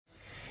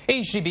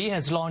HDB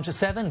has launched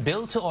 7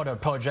 build-to-order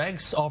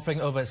projects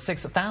offering over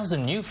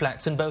 6,000 new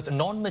flats in both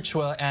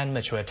non-mature and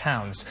mature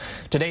towns.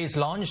 Today's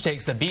launch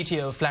takes the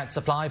BTO flat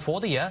supply for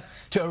the year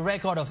to a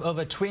record of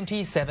over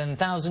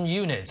 27,000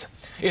 units.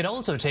 It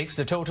also takes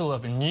the total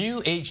of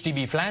new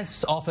HDB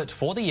flats offered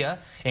for the year,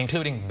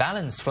 including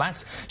balanced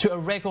flats, to a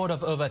record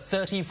of over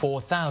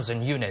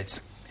 34,000 units.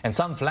 And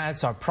some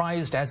flats are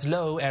priced as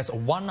low as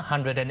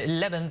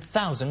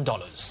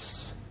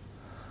 $111,000.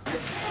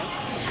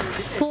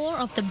 4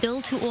 of the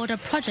build-to-order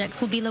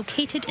projects will be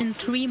located in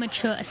 3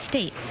 mature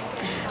estates.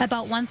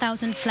 About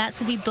 1,000 flats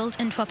will be built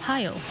in Toa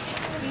Payoh.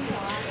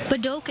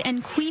 Bedok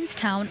and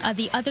Queenstown are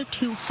the other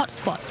 2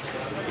 hotspots.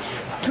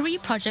 3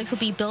 projects will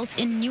be built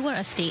in newer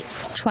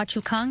estates, Choa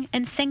Chu Kang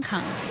and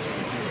Sengkang.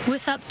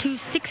 With up to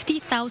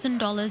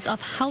 $60,000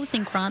 of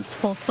housing grants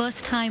for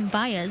first-time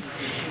buyers,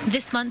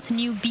 this month's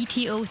new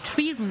BTO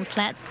 3-room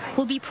flats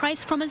will be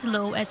priced from as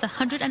low as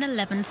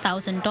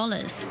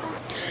 $111,000.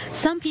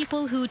 Some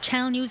people who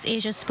Channel News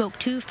Asia spoke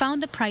to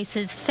found the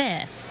prices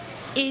fair.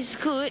 It's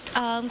good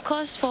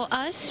because for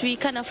us, we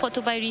can't afford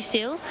to buy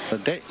resale.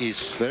 That is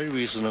very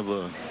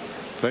reasonable,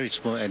 very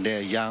small, and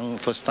they're young,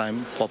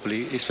 first-time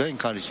properly. It's very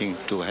encouraging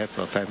to have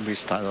a family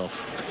start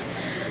off.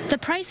 The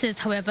prices,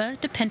 however,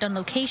 depend on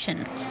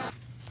location.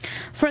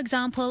 For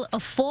example, a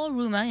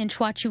 4-roomer in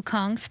Choa Chu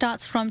Kang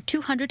starts from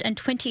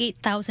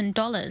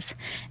 $228,000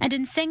 and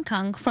in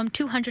Sengkang from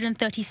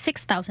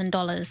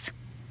 $236,000.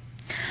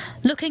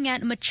 Looking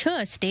at mature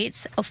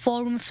estates, a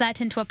 4-room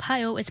flat in Toa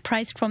Payoh is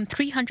priced from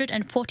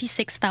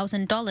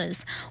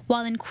 $346,000,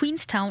 while in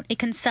Queenstown it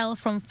can sell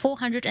from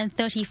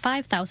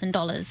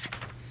 $435,000.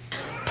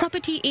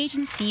 Property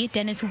agency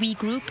Dennis Wee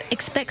Group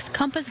expects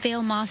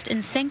Compassvale Mast in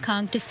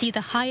Sengkang to see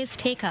the highest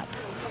take-up.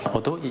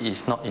 Although it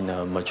is not in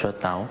a mature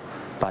town,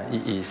 but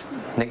it is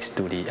next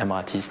to the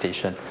MRT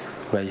station,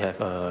 where you have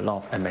a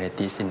lot of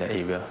amenities in the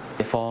area.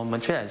 For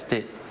mature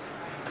estate,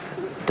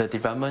 the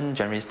development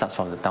generally starts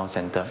from the town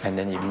center and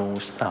then it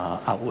moves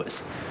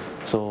outwards.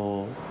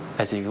 So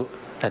as the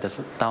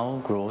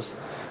town grows,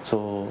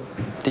 so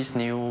this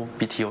new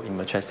BTO in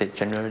mature estate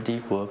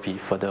generally will be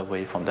further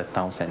away from the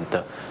town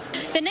center.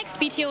 The next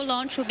BTO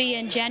launch will be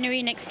in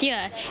January next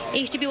year.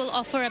 HDB will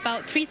offer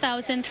about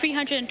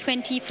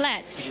 3,320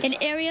 flats in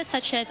areas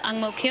such as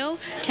Ang Mo Kio,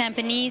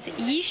 Tampines,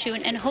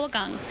 Yishun and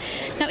Hougang.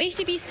 Now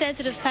HDB says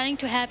it is planning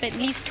to have at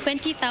least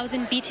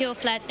 20,000 BTO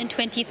flats in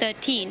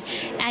 2013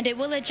 and it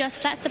will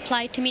adjust flat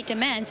supply to meet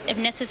demands if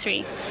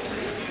necessary.